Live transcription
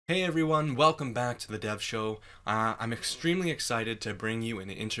Hey everyone, welcome back to the Dev Show. I'm extremely excited to bring you an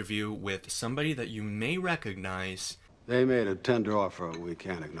interview with somebody that you may recognize. They made a tender offer we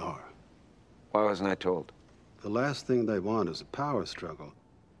can't ignore. Why wasn't I told? The last thing they want is a power struggle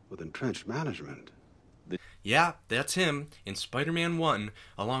with entrenched management. Yeah, that's him in Spider-Man 1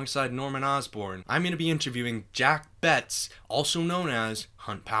 alongside Norman Osborn. I'm going to be interviewing Jack Betts, also known as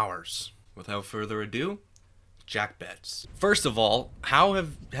Hunt Powers. Without further ado, Jack Betts. First of all, how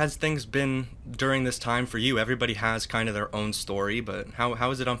has things been during this time for you? Everybody has kind of their own story, but how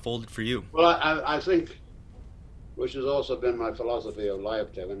has it unfolded for you? Well, I think, which has also been my philosophy of life,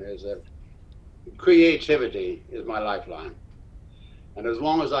 Kevin, is that creativity is my lifeline. And as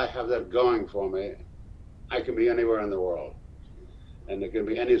long as I have that going for me, I can be anywhere in the world. And it can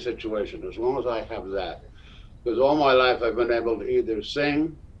be any situation, as long as I have that. Because all my life I've been able to either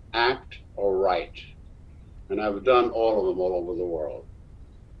sing, act, or write. And I've done all of them all over the world.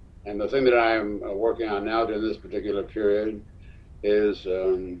 And the thing that I'm working on now during this particular period is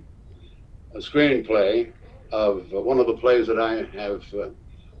a screenplay of one of the plays that I have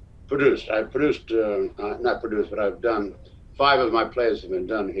produced. I've produced, not produced, but I've done, 5 of my plays have been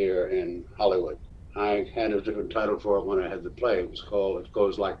done here in Hollywood. I had a different title for it when I had the play. It was called It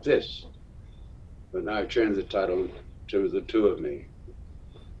Goes Like This. But now I've changed the title to The Two of Me.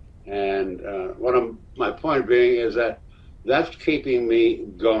 And my point being is that that's keeping me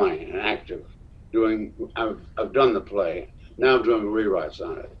going and active. I've done the play. Now I'm doing rewrites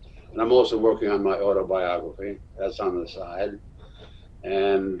on it. And I'm also working on my autobiography. That's on the side.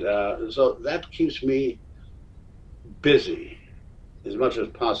 And so that keeps me busy as much as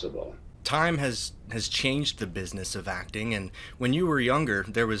possible. Time has changed the business of acting, and when you were younger,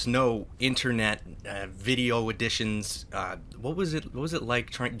 there was no internet video editions. What was it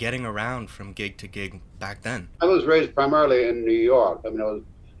like getting around from gig to gig back then? I was raised primarily in New York. I mean,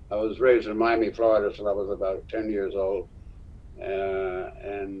 I was raised in Miami, Florida, till I was about 10 years old,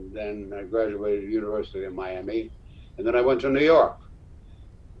 and then I graduated University of Miami, and then I went to New York,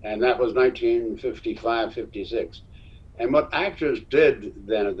 and that was 1955, 56. And what actors did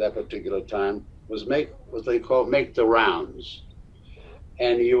then at that particular time was make what they call make the rounds.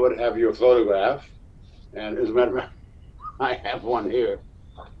 And you would have your photograph, and as a matter of fact, I have one here,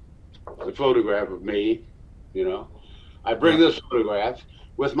 the photograph of me, you know. I bring this photograph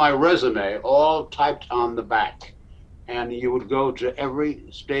with my resume all typed on the back. And you would go to every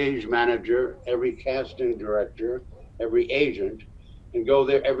stage manager, every casting director, every agent, and go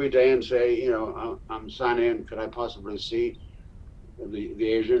there every day and say, you know, I'm signing in, could I possibly see the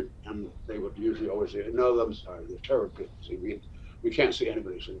agent? And they would usually always say, no, I'm sorry, the terror pit. See, we can't see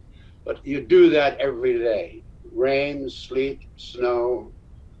anybody. See. But you do that every day. Rain, sleet, snow,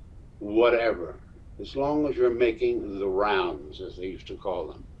 whatever. As long as you're making the rounds, as they used to call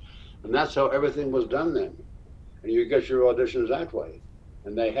them. And that's how everything was done then. And you get your auditions that way.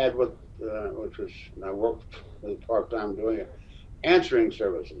 And they had which was, I worked with part-time doing it, answering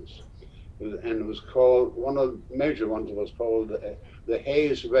services, and it was called, one of the major ones was called the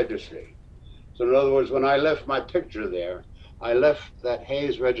Hayes Registry. So in other words, when I left my picture there, I left that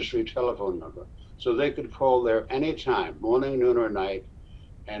Hayes Registry telephone number, so they could call there anytime, morning, noon, or night,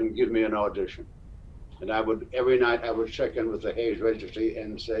 and give me an audition. And every night I would check in with the Hayes Registry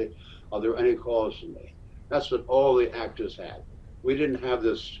and say, are there any calls for me? That's what all the actors had. We didn't have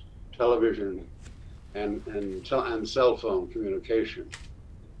this television and cell phone communication,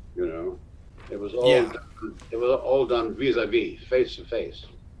 you know. It was all done vis-a-vis, face to face.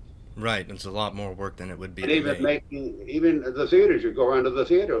 Right, it's a lot more work than it would be And today. even the theaters, you go around to the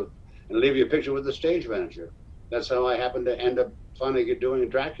theater and leave your picture with the stage manager. That's how I happened to end up finally doing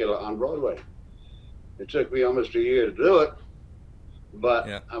Dracula on Broadway. It took me almost a year to do it, but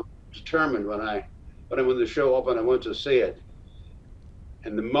I was determined when the show opened, I went to see it.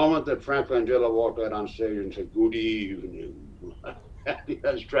 And the moment that Frank Langella walked out on stage and said, good evening,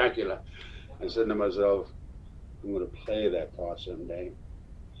 that's Dracula, I said to myself, I'm going to play that part someday.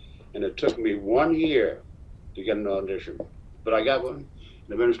 And it took me 1 year to get an audition. But I got one.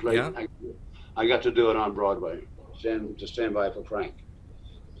 And eventually, I got to do it on Broadway, to stand by for Frank.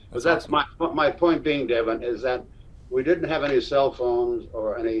 But that's awesome. My point being, Devin, is that we didn't have any cell phones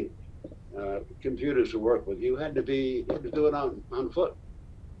or any computers to work with. You had to do it on foot.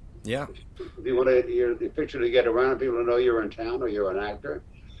 Yeah. If you wanted your picture to get around and people to know you're in town or you're an actor,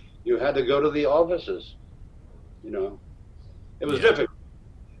 you had to go to the offices. You know, it was difficult.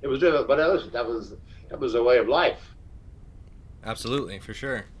 It was difficult, but that was a way of life. Absolutely, for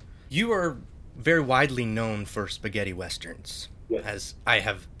sure. You are very widely known for spaghetti westerns, as I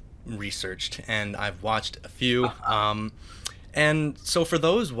have researched, and I've watched a few. And so for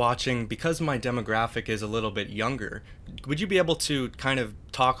those watching, because my demographic is a little bit younger, would you be able to kind of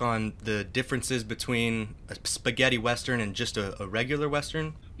talk on the differences between a spaghetti Western and just a regular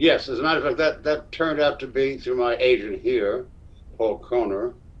Western? Yes, as a matter of fact, that turned out to be through my agent here, Paul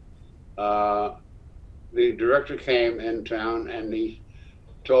Kroner. The director came in town and he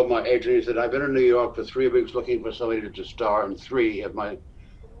told my agent, he said, I've been in New York for 3 weeks looking for somebody to star in 3 of my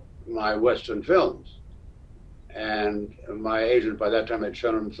Western films. And my agent, by that time, had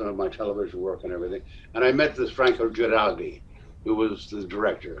shown him some of my television work and everything. And I met this Franco Giraldi, who was the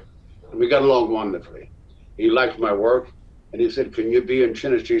director. And we got along wonderfully. He liked my work, and he said, can you be in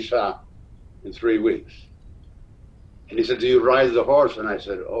Cinecittà in 3 weeks? And he said, do you ride the horse? And I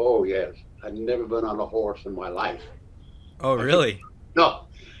said, oh, yes. I'd never been on a horse in my life. Oh, really? No.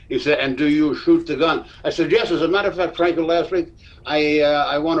 He said, and do you shoot the gun? I said, yes. As a matter of fact, Franco, last week,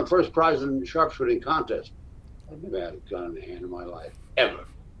 I won a first prize in the sharpshooting contest. I've never had a gun in the hand in my life, ever.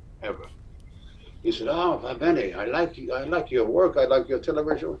 He said, oh, Benny, I like your work. I like your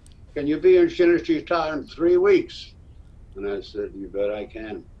television. Can you be in Cinecittà in 3 weeks? And I said, you bet I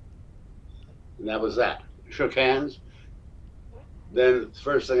can. And that was that. Shook hands. Then the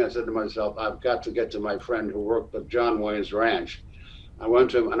first thing I said to myself, I've got to get to my friend who worked at John Wayne's ranch. I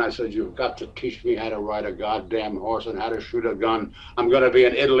went to him and I said, you've got to teach me how to ride a goddamn horse and how to shoot a gun. I'm going to be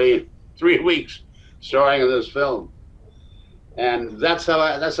in Italy in 3 weeks starring in this film. And that's how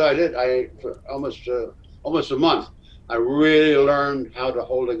I did. For almost a month, I really learned how to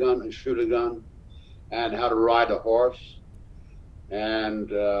hold a gun and shoot a gun and how to ride a horse.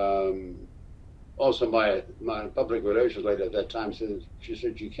 And also my public relations lady at that time said, she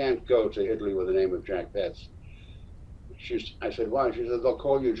said, you can't go to Italy with the name of Jack Betts. I said, why? She said, they'll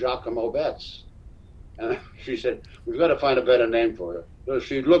call you Giacomo Betts. And she said, we've got to find a better name for her. So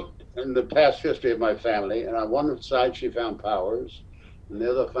she looked in the past history of my family, and on one side she found Powers, and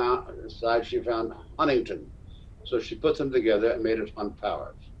the other side she found Huntington. So she put them together and made it Hunt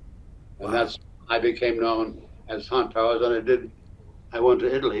Powers. And Wow. that's, I became known as Hunt Powers, and I went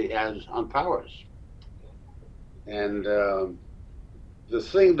to Italy as Hunt Powers. And the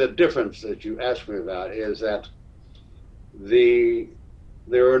difference that you asked me about is that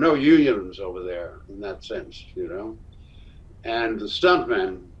there were no unions over there in that sense, you know. And the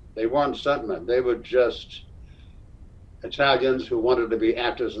stuntmen, they weren't stuntmen. They were just Italians who wanted to be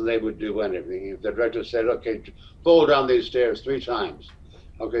actors, and they would do anything. If the director said, okay, fall down these stairs 3 times.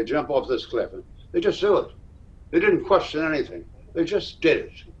 Okay, jump off this cliff. They just do it. They didn't question anything. They just did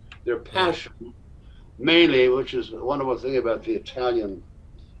it. Their passion, mainly, which is a wonderful thing about the Italian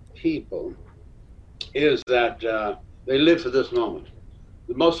people, is that they live for this moment.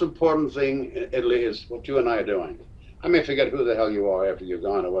 The most important thing in Italy is what you and I are doing. I may forget who the hell you are after you're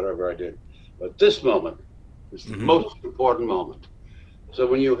gone or whatever I did, but this moment is the most important moment. So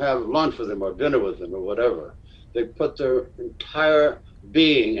when you have lunch with them or dinner with them or whatever, they put their entire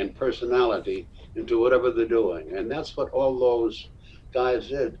being and personality into whatever they're doing. And that's what all those guys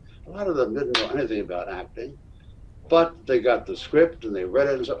did. A lot of them didn't know anything about acting, but they got the script and they read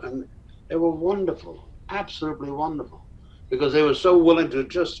it and they were wonderful, absolutely wonderful, because they were so willing to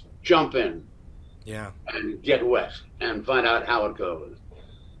just jump in. Yeah. And get wet and find out how it goes.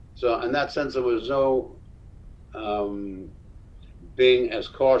 So in that sense, there was no being as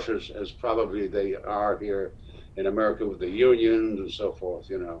cautious as probably they are here in America with the unions and so forth,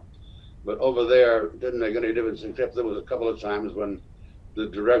 you know. But over there, it didn't make any difference, except there was a couple of times when the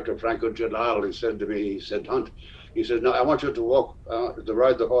director, Franco Giraldi, said to me, he said, Hunt, he said, no, I want you to walk, to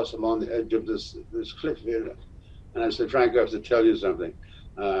ride the horse along the edge of this cliff here. And I said, Franco, I have to tell you something.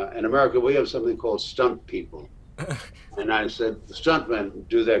 In America, we have something called stunt people. And I said, the stuntmen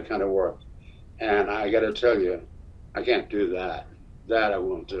do that kind of work. And I got to tell you, I can't do that. That I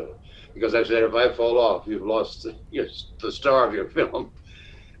won't do. Because I said, if I fall off, you've lost the star of your film.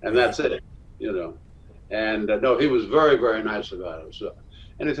 And that's it, you know. And no, he was very, very nice about it. So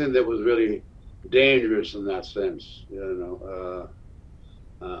anything that was really dangerous in that sense, you know,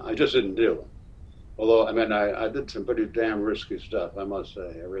 I just didn't do. Although, I mean, I did some pretty damn risky stuff, I must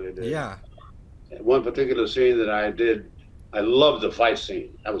say. I really did. Yeah. One particular scene that I did, I loved the fight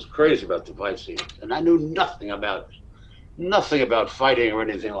scene. I was crazy about the fight scene. And I knew nothing about it. Nothing about fighting or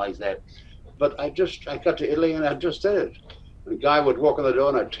anything like that. But I got to Italy and I just did it. The guy would walk in the door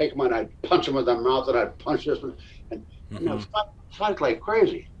and I'd take him and I'd punch him in the mouth and I'd punch this one. And, you know, fight like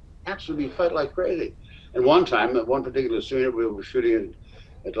crazy. Absolutely fight like crazy. And one time, at one particular scene, we were shooting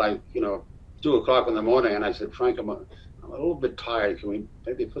at like, you know, 2 o'clock in the morning, and I said, Frank, I'm a little bit tired. Can we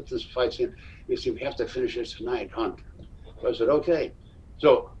maybe put this fight scene? He said, we have to finish this tonight, Hunt. So I said, okay.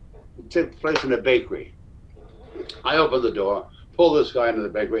 So it took place in a bakery. I opened the door, pulled this guy into the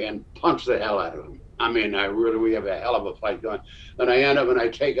bakery, and punched the hell out of him. I mean, we have a hell of a fight going. And I end up and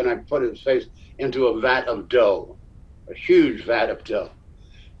I put his face into a vat of dough, a huge vat of dough.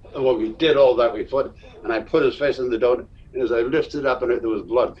 And when we did all that, and I put his face in the dough, and as I lifted up, and there was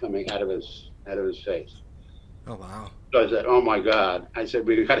blood coming out of his face. Oh, wow. So I said, "Oh my God!" I said,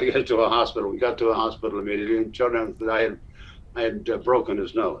 "We got to get to a hospital." We got to a hospital immediately, and showed them that I had broken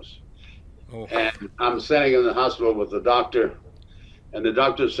his nose. Oh. And I'm standing in the hospital with the doctor, and the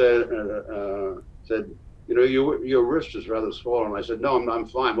doctor said, "You know, your wrist is rather swollen." I said, "No, I'm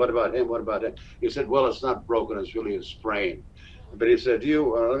fine. What about him? What about him?" He said, "Well, it's not broken. It's really a sprain." But he said,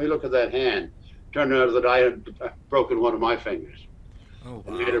 let me look at that hand." Turned out that I had broken one of my fingers. Oh, wow.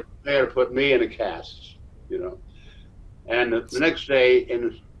 And they had to put me in a cast, you know. And the next day,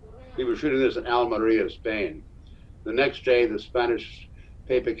 we were shooting this in Almeria, Spain. The next day, the Spanish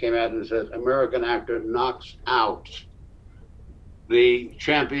paper came out and said, "American actor knocks out the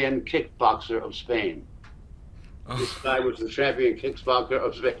champion kickboxer of Spain." Oh. This guy was the champion kickboxer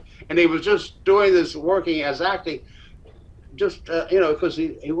of Spain. And he was just doing this, working as acting, just, because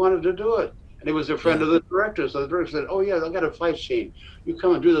he wanted to do it. And he was a friend of the director. So the director said, "Oh, yeah, I got a fight scene. You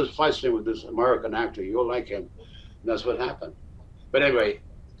come and do this fight scene with this American actor. You'll like him." And that's what happened. But anyway,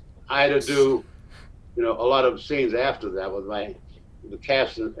 I had to do, a lot of scenes after that with the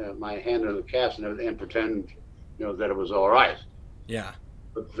cast, my hand in the cast and everything, and pretend, that it was all right. Yeah.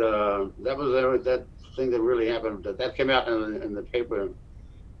 But that was that thing that really happened. That came out in the paper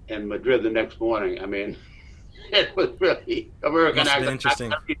in Madrid the next morning. I mean, it was really American actor.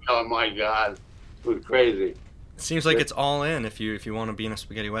 Interesting. Oh my God, it was crazy. It seems like it's all in if you want to be in a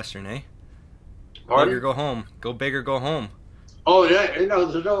spaghetti western, eh? Pardon? Big or go home. Go big or go home. Oh yeah,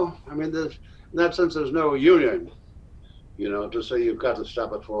 there's no. I mean, in that sense, there's no union. To say you've got to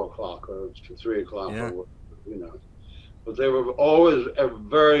stop at 4 o'clock or 3 o'clock, yeah. or But they were always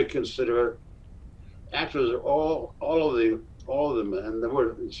very considerate. Actors, all of them, and there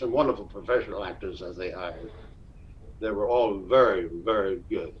were some wonderful professional actors that they hired. They were all very, very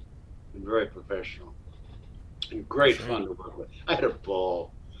good and very professional and great fun to work with. I had a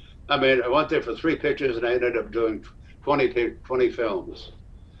ball. I mean, I went there for 3 pictures and I ended up doing 20 films.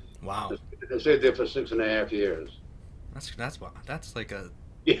 Wow. I stayed there for 6.5 years. That's like a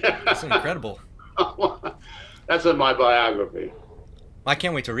yeah. That's incredible. That's in my biography. I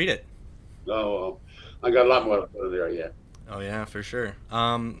can't wait to read it. Oh, I got a lot more to put in there yet. Oh yeah, for sure.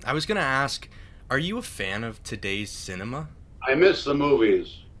 I was gonna ask, are you a fan of today's cinema? I miss the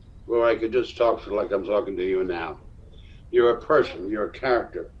movies where I could just talk like I'm talking to you now. You're a person. You're a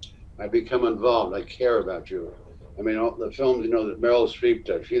character. I become involved. I care about you. I mean, all the films, that Meryl Streep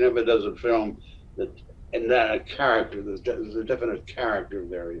does. She never does a film and that a character. There's a definite character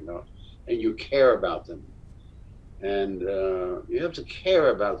there, and you care about them. And you have to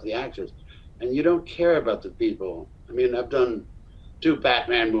care about the actors. And you don't care about the people. I mean, I've done 2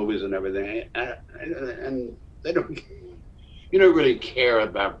 Batman movies and everything, and they don't. You don't really care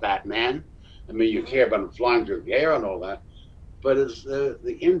about Batman. I mean, you care about him flying through the air and all that, but it's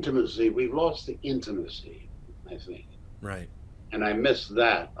the intimacy. We've lost the intimacy, I think. Right. And I miss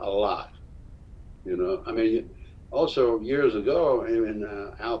that a lot. I mean, also years ago,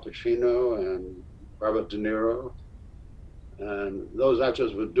 Al Pacino and Robert De Niro, and those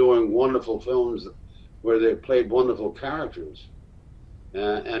actors were doing wonderful films where they played wonderful characters.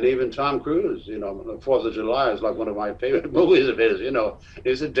 And even Tom Cruise, The 4th of July is like one of my favorite movies of his,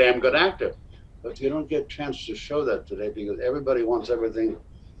 He's a damn good actor. But you don't get a chance to show that today because everybody wants everything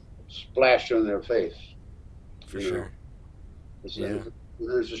splashed on their face. For sure. It's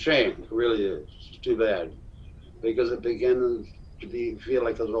a shame. It really is. It's too bad. Because it began to feel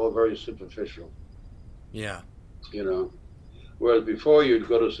like it was all very superficial. Yeah. Whereas before you'd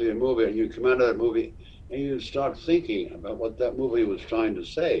go to see a movie and you'd come out of that movie and you'd start thinking about what that movie was trying to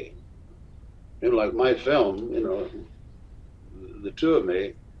say. Like my film, The Two of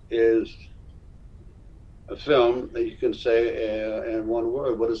Me, is a film that you can say in one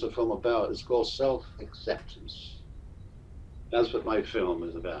word. What is the film about? It's called self-acceptance. That's what my film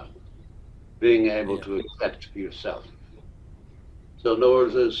is about. Being able to accept yourself. So in other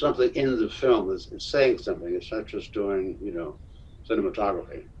words, there's something in the film that's saying something. It's not just doing,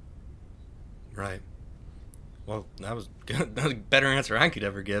 cinematography. Right. Well, that was good. That was a better answer I could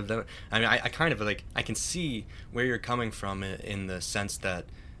ever give. I kind of I can see where you're coming from in the sense that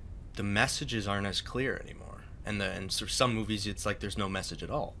the messages aren't as clear anymore, and so some movies it's like there's no message at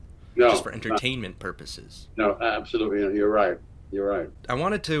all, just for entertainment purposes. No, absolutely, you're right. You're right. I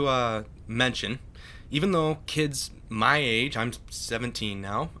wanted to mention, even though kids my age, I'm 17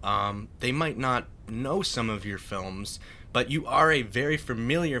 now, they might not know some of your films, but you are a very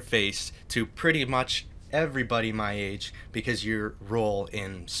familiar face to pretty much everybody my age because your role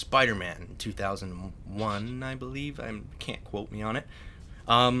in Spider-Man in 2001, I believe. I can't quote me on it.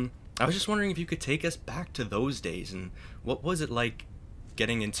 I was just wondering if you could take us back to those days and what was it like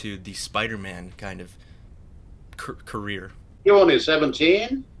getting into the Spider-Man kind of career? You're only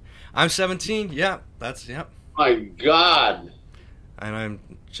 17? I'm 17. Yeah, yeah. My God. And I'm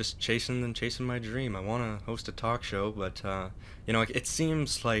just chasing my dream. I want to host a talk show, but it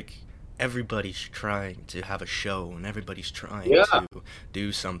seems like everybody's trying to have a show and everybody's trying to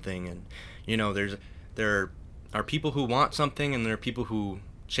do something, and there are people who want something and there are people who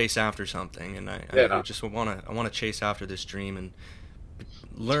chase after something, and I just want to chase after this dream and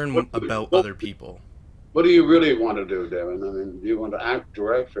learn about other people. What do you really want to do, Devin? I mean, do you want to act,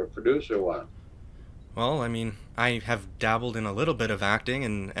 direct, or produce, or what? Well, I mean, I have dabbled in a little bit of acting,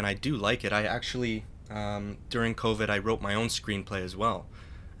 and I do like it. I actually, during COVID, I wrote my own screenplay as well.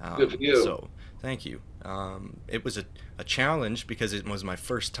 Good for you. So, thank you. It was a challenge because it was my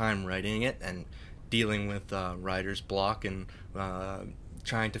first time writing it and dealing with writer's block and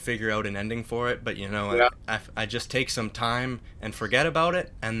trying to figure out an ending for it. But, I just take some time and forget about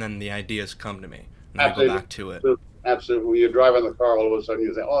it, and then the ideas come to me. And I go back to it. Absolutely. When you're driving the car, all of a sudden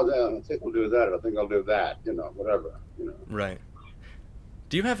you say, oh, yeah, I think we'll do that. I think I'll do that. Whatever. Right.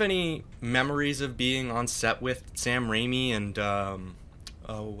 Do you have any memories of being on set with Sam Raimi and, I'm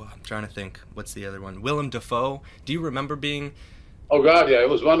trying to think. What's the other one? Willem Dafoe. Do you remember being... Oh, God, yeah. It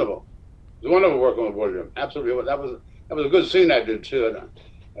was wonderful. It was wonderful working with William. Absolutely. That was a good scene I did, too,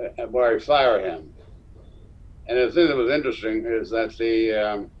 where I fire him. And the thing that was interesting is that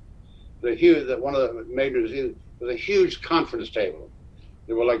one of the major scenes was a huge conference table.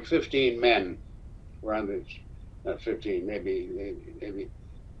 There were like 15 men around this, not 15, maybe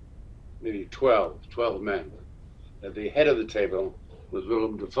 12 men. At the head of the table was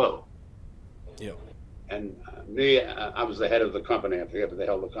Willem Dafoe. Yeah. And I was the head of the company. I forget what the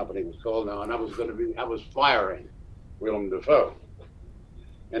hell the company was called now. And I was firing Willem Dafoe.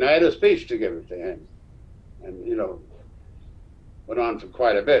 And I had a speech to give it to him. And, went on for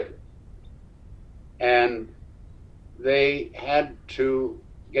quite a bit. And they had to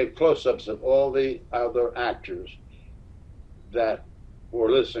get close-ups of all the other actors that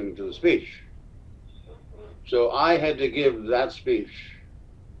were listening to the speech. So I had to give that speech,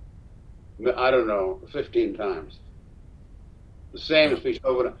 I don't know, 15 times. The same speech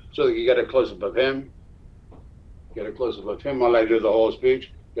over and over, so that you get a close-up of him, get a close-up of him while I do the whole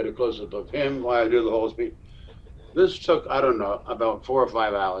speech, get a close-up of him while I do the whole speech. This took, I don't know, about 4 or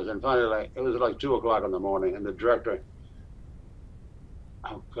 5 hours, and finally, it was like 2 o'clock in the morning, and the director,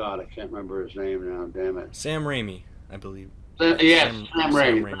 oh God, I can't remember his name now, damn it. Sam Raimi, I believe. Yes, Sam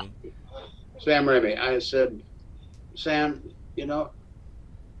Raimi. Sam Raimi. I said, Sam,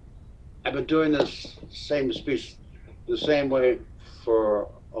 I've been doing this same speech the same way for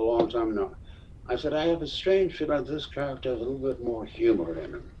a long time now. I said, I have a strange feeling that this character has a little bit more humor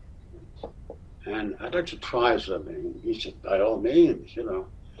in him. And I'd like to try something. He said, by all means,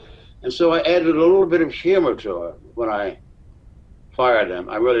 And so I added a little bit of humor to it when I fired him.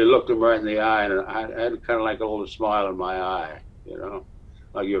 I really looked him right in the eye, and I had kind of like a little smile in my eye,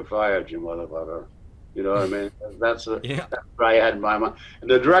 like you're fired, you motherfucker. You know what I mean? That's what I had in my mind. And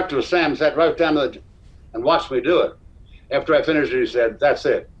the director, Sam, sat right down and watched me do it. After I finished it, he said, that's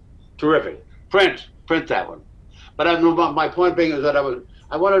it. Terrific. Print that one. But my point being is that I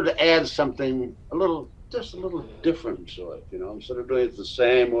wanted to add something just a little different to it, instead of doing it the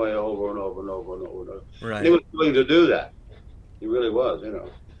same way over and over and over and over and over. Right. And he was willing to do that. He really was,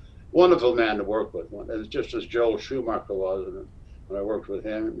 Wonderful man to work with. It's just as Joel Schumacher was when I worked with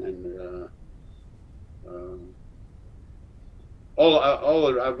him. And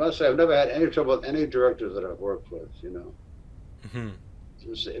I must say, I've never had any trouble with any directors that I've worked with, Mm-hmm.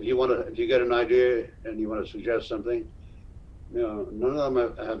 If you get an idea and you want to suggest something, none of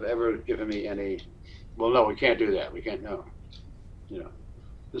them have ever given me any, well, no, we can't do that. We can't, no.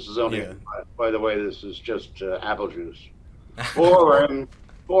 This is only, by the way, this is just apple juice. Boring.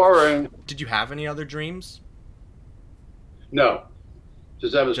 Did you have any other dreams? No.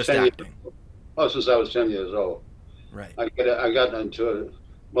 Since I was just 10 acting. Since I was 10 years old. Right. I got into it.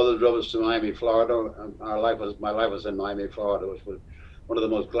 Mother drove us to Miami, Florida. My life was in Miami, Florida, which was one of the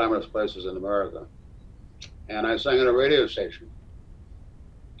most glamorous places in America. And I sang on a radio station.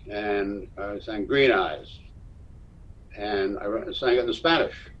 And I sang Green Eyes. And I sang it in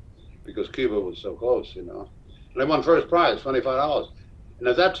Spanish because Cuba was so close, And I won first prize, $25. And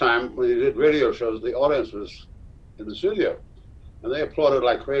at that time, when he did radio shows, the audience was in the studio, and they applauded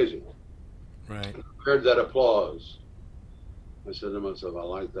like crazy. Right. I heard that applause. I said to myself, I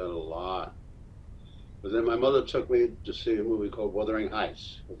like that a lot. But then my mother took me to see a movie called Wuthering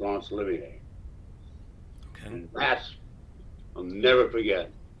Heights with Laurence Olivier. Okay. And that I'll never forget.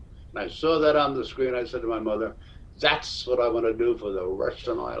 And I saw that on the screen. I said to my mother, that's what I want to do for the rest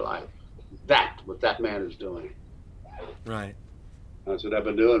of my life. What that man is doing. Right. That's what I've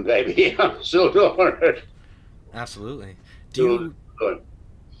been doing, baby. I'm still doing it. Absolutely. Doing it.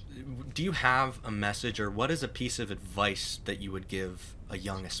 Do you have a message, or what is a piece of advice that you would give a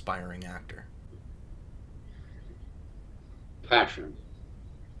young aspiring actor? Passion.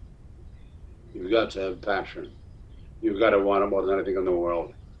 You've got to have passion. You've got to want it more than anything in the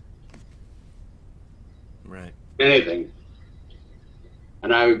world. Right. Anything.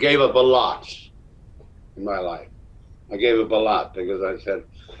 And I gave up a lot in my life. I gave up a lot because I said,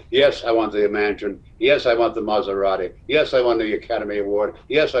 yes, I want the mansion. Yes, I want the Maserati. Yes, I want the Academy Award.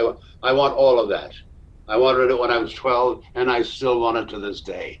 Yes, I want all of that. I wanted it when I was 12, and I still want it to this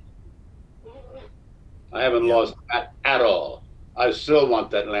day. I haven't lost that at all. I still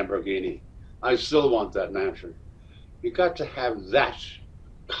want that Lamborghini. I still want that mansion. You got to have that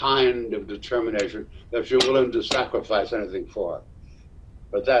kind of determination that you're willing to sacrifice anything for.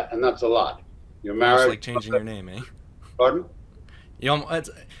 But that's a lot. You're married. It's like changing your name, eh? Pardon?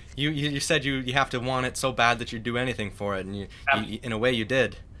 You said you have to want it so bad that you'd do anything for it, and you in a way you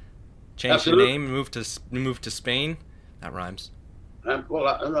did. Changed your name, moved to Spain. That rhymes. Well,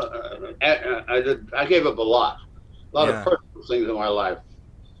 I gave up a lot of personal things in my life.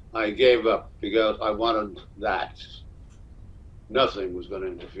 I gave up because I wanted that. Nothing was going to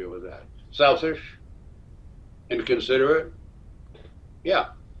interfere with that. Selfish, inconsiderate. Yeah,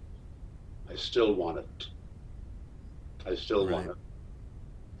 I still want it. I still want it.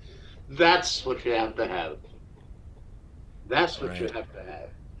 That's what you have to have. That's what you have to have.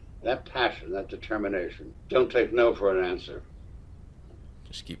 That passion, that determination. Don't take no for an answer.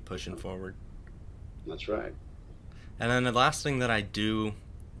 Just keep pushing forward. That's right. And then the last thing that I do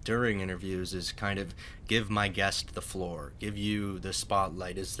during interviews is kind of give my guest the floor, give you the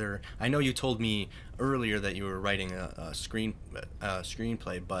spotlight. I know you told me earlier that you were writing a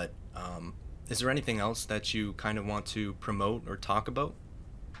screenplay, but is there anything else that you kind of want to promote or talk about?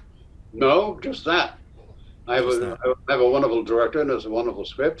 No, just that. I have a wonderful director, and it's a wonderful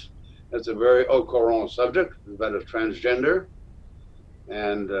script. It's a very au courant subject that is transgender,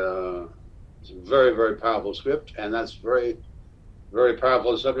 and it's a very, very powerful script, and that's very, very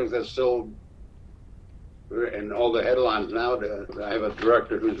powerful subject that's still in all the headlines now. I have a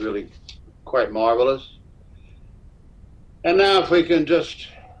director who's really quite marvelous. And now if we can just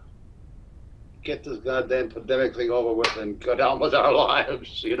get this goddamn pandemic thing over with and go down with our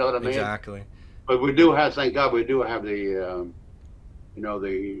lives, you know what I mean? Exactly. But we do have, thank God, we do have the,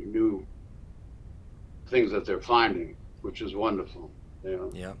 the new things that they're finding, which is wonderful. You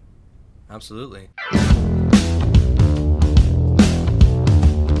know? Yeah, absolutely.